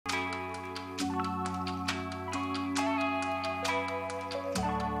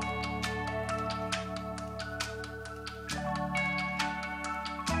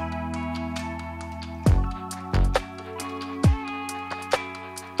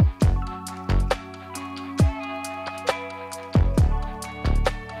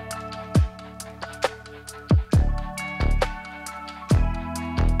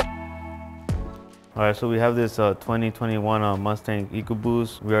All right, so we have this 2021 Mustang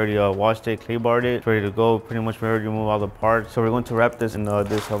Ecobboost. We already washed it, clay barred it, ready to go. Pretty much we already removed all the parts. So we're going to wrap this in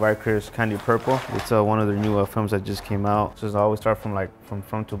this vicrez candy purple. It's one of the new films that just came out. So I always start from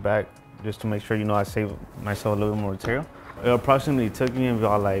front to back, just to make sure, you know, I save myself a little bit more material. It approximately took me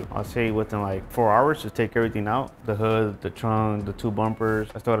about I'll say within 4 hours to take everything out. The hood, the trunk, the 2 bumpers.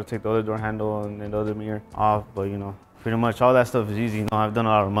 I still had to take the other door handle and then the other mirror off, but you know, pretty much all that stuff is easy. You know, I've done a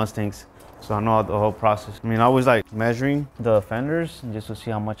lot of Mustangs, so I know the whole process. I mean, I always like measuring the fenders just to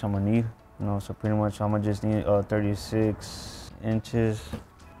see how much I'm gonna need. You know, so pretty much I'm gonna just need 36 inches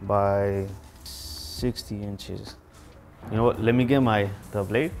by 60 inches. You know what, let me get the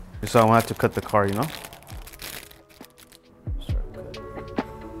blade. So I'm gonna have to cut the car, you know?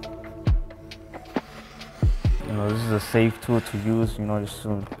 You know, this is a safe tool to use, you know, just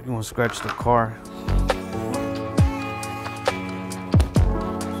so you won't scratch the car.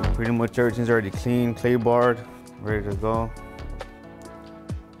 Pretty much everything's already clean, clay barred, ready to go.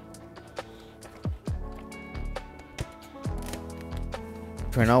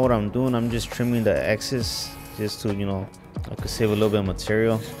 Right now what I'm doing, I'm just trimming the excess just to, you know, I could save a little bit of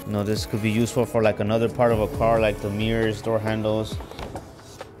material. You know, this could be useful for another part of a car, like the mirrors, door handles.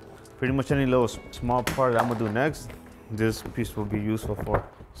 Pretty much any little small part that I'm gonna do next, this piece will be useful for.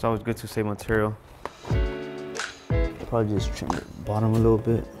 It's always good to save material. Probably just trim the bottom a little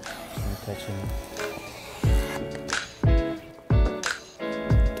bit.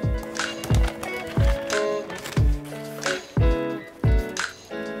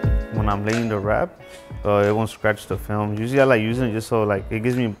 When I'm laying the wrap, it won't scratch the film. Usually I like using it just so it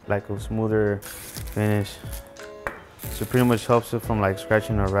gives me a smoother finish. So it pretty much helps it from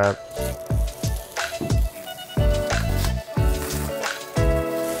scratching the wrap.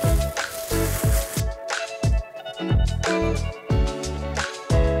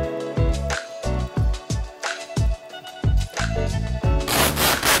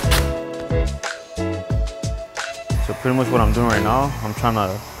 So pretty much what I'm doing right now, I'm trying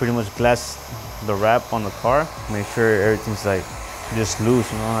to pretty much glass the wrap on the car, make sure everything's just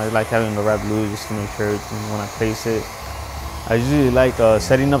loose, you know. I like having the wrap loose just to make sure everything, when I place it. I usually like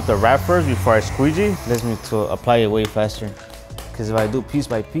setting up the wrap first before I squeegee. It lets me to apply it way faster. Because if I do piece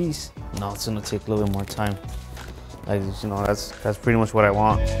by piece, no, it's gonna take a little bit more time. You know, that's pretty much what I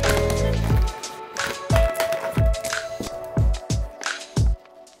want.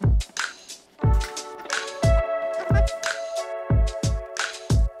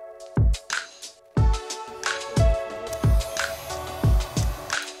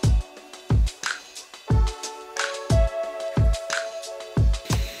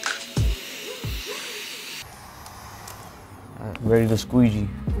 Ready to squeegee.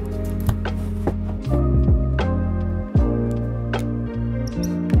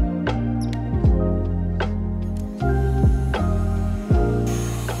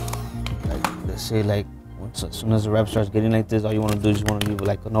 Let's say as soon as the wrap starts getting like this, all you want to do is you want to leave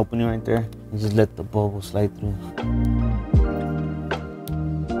an opening right there and just let the bubble slide through.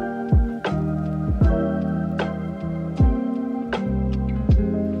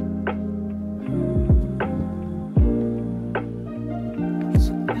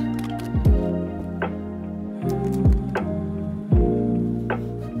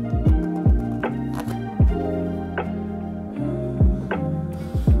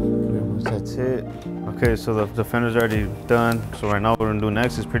 That's it. Okay, so the fender's already done. So right now what we're gonna do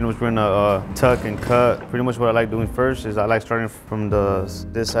next is pretty much we're gonna tuck and cut. Pretty much what I like doing first is I like starting from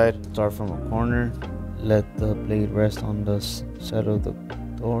this side. Start from a corner, let the blade rest on the side of the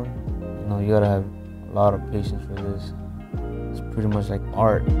door. You know, you gotta have a lot of patience for this. It's pretty much like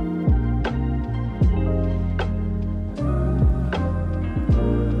art.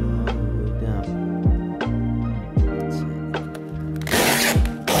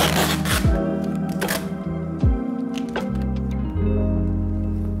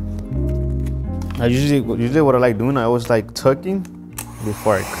 Usually what I like doing, I always like tucking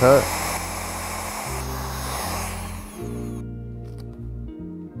before I cut.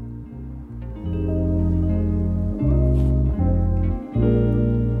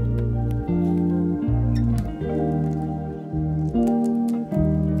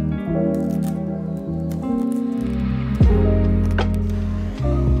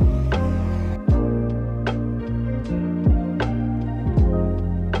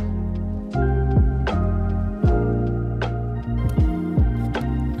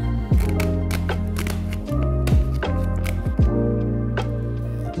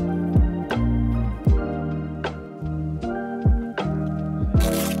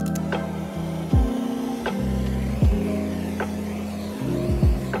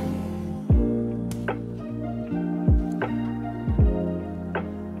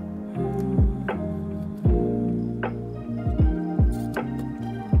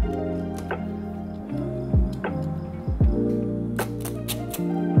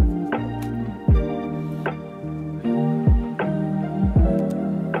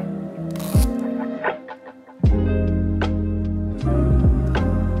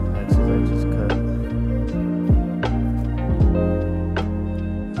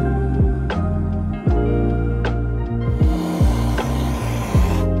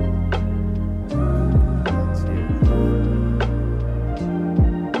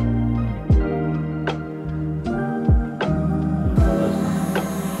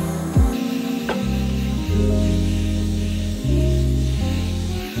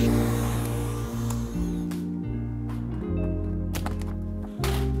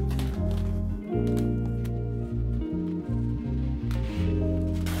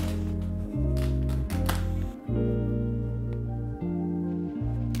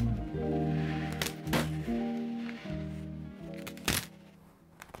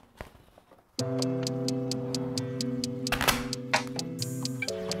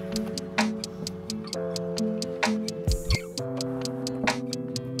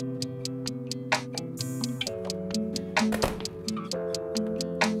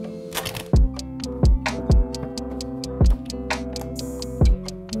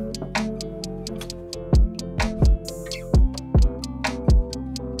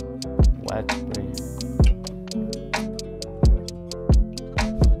 black spray.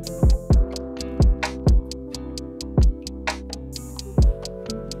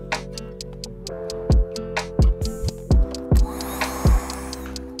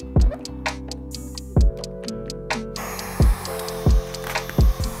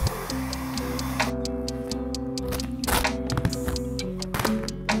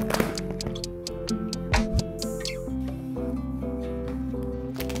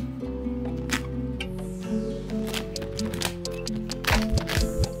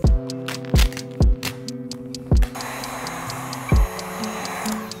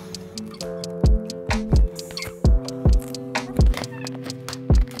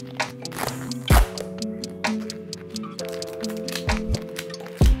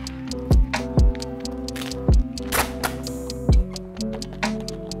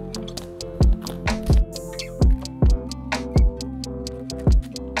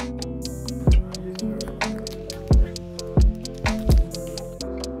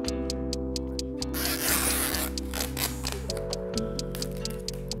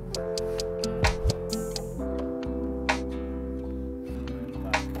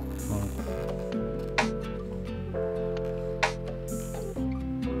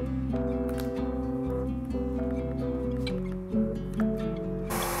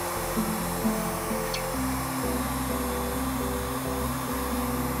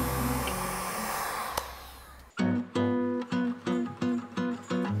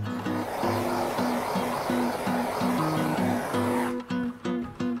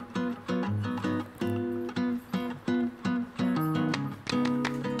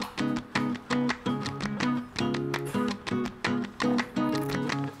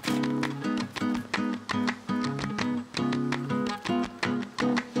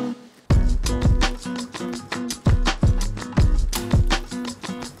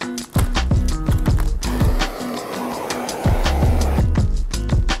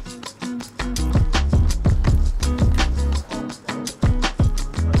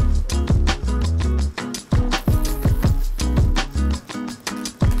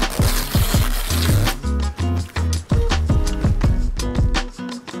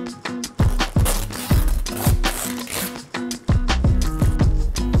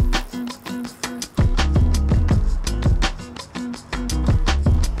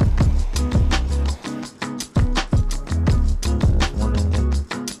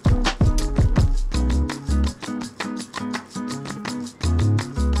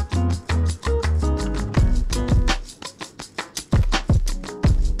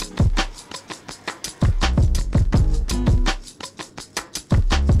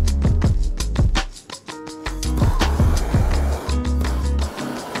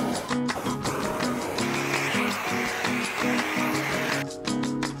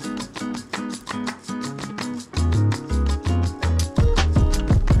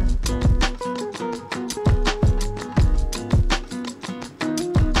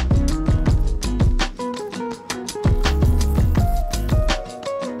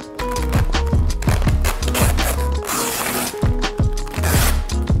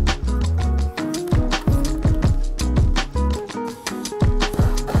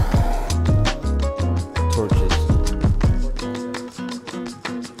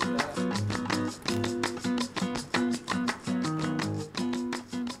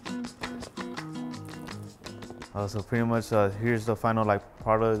 So pretty much here's the final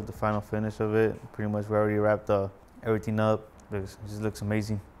product, the final finish of it. Pretty much we already wrapped everything up. It just looks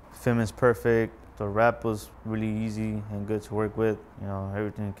amazing. Fitment's perfect. The wrap was really easy and good to work with. You know,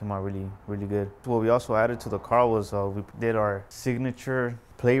 everything came out really, really good. What we also added to the car was we did our signature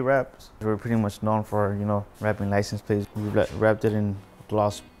plate wraps. We're pretty much known for, you know, wrapping license plates. We wrapped it in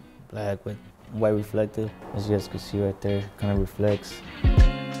gloss black with white reflective. As you guys can see right there, kind of reflects.